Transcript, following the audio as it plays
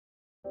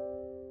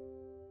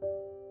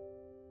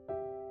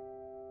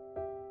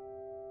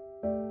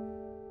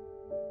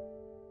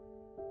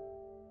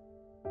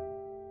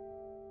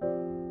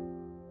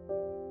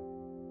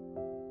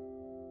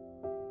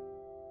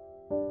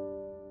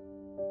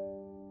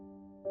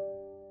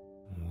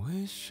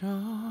wish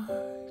I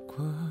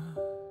could.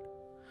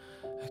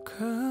 I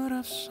could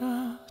have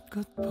said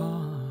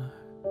goodbye.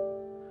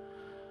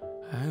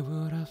 I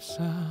would have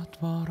said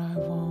what I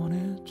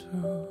wanted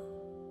to.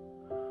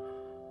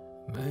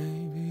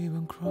 Maybe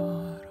even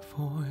cried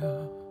for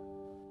you.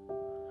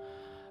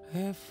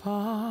 If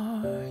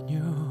I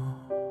knew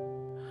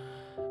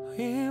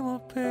it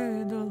would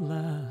be the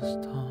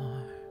last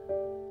time,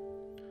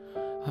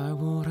 I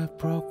would have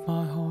broke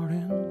my heart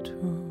in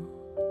two,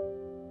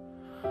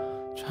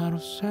 trying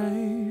to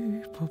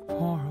save a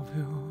part of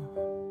you.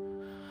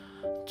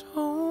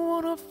 Don't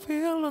wanna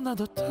feel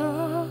another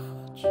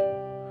touch,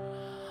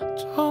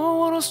 don't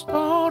wanna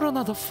start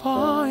another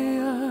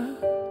fire,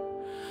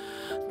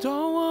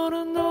 don't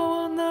wanna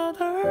know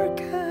another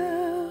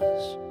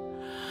kiss,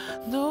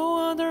 no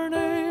other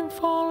name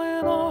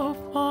falling off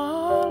my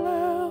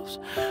lips.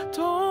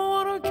 Don't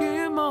wanna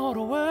give my heart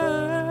away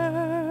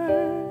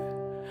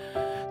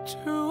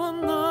to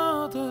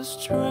another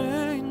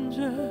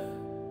stranger,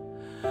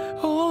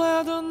 or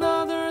let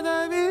another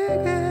day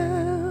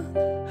begin.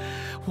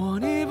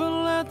 Won't even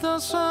let the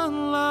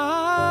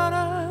sunlight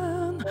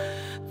in.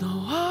 No,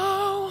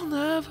 I'll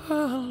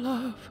never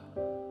love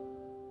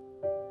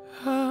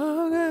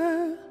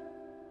again.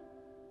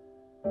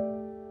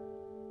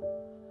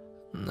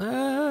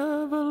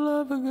 Never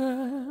love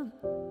again.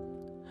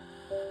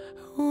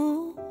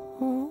 Ooh,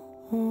 ooh,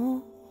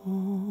 ooh,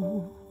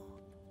 ooh.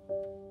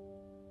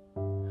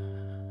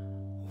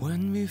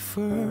 When we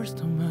first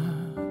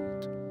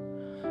met,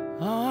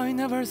 I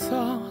never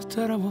thought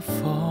that I would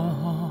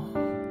fall.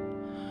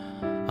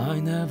 I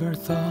never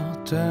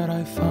thought that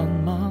I found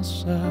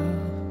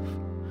myself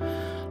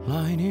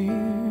lying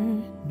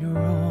in your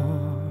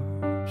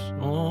arms.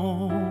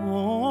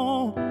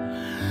 Oh,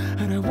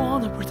 and I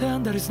wanna pretend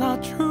that it's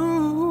not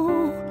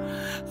true.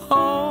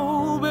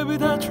 Oh, baby,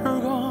 that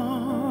you're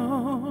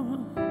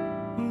gone.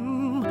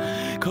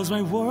 'Cause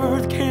my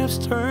world keeps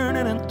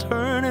turning and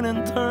turning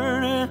and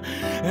turning,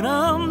 and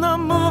I'm not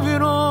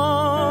moving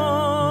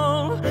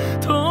on.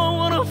 Don't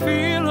wanna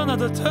feel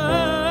another touch,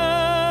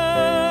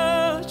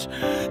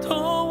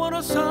 don't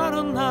wanna start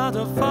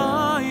another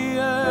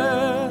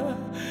fire,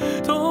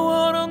 don't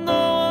wanna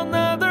know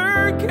another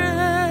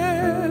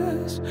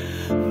kiss,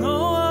 no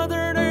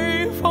other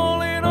name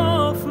falling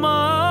off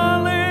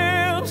my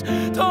lips.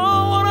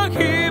 Don't wanna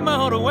keep my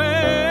heart away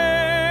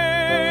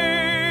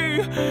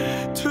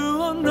to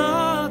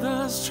another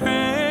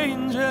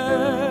stranger,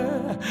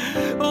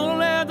 or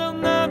let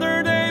another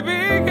day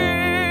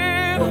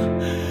begin.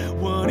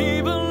 Won't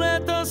even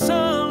let the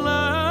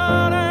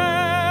sunlight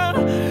in.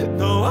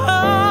 No,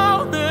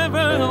 I'll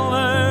never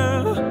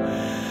love.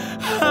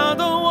 I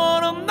don't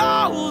wanna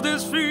know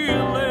this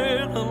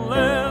feeling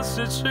unless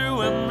it's you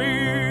and me.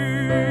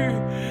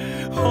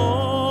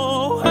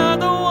 Oh, I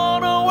don't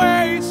wanna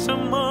waste a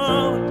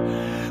month.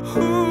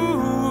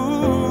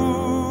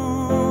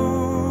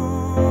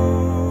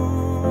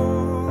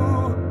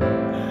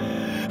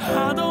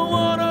 I don't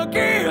wanna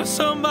give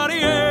somebody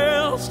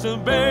else the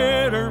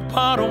better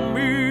part of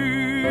me.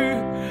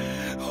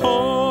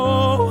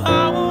 Oh,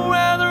 I would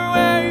rather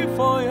wait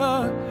for you.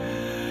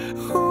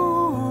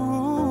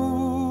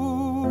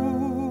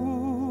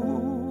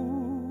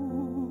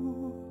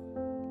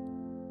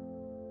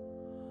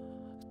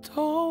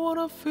 Don't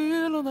wanna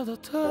feel another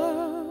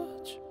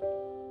touch,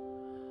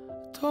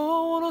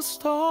 don't wanna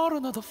start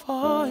another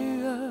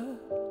fire,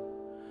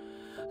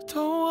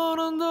 don't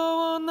wanna know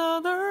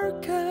another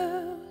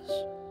kiss.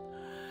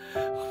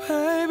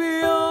 Baby,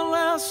 your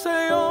last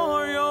stay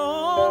on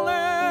your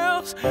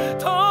lips.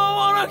 Don't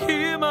wanna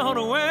keep my heart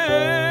away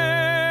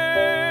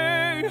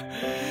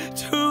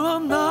to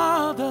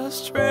another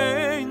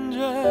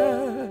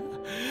stranger,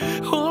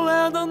 or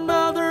let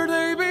another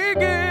day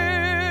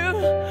begin.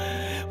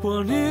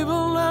 Won't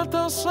even let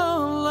the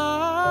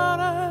sunlight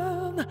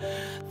in.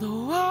 No,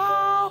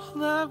 I'll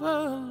never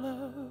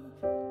love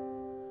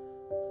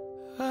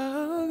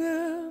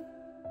again.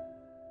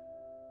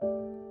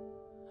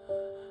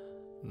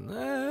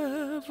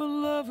 Never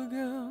love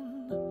again.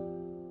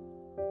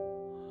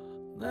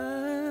 Never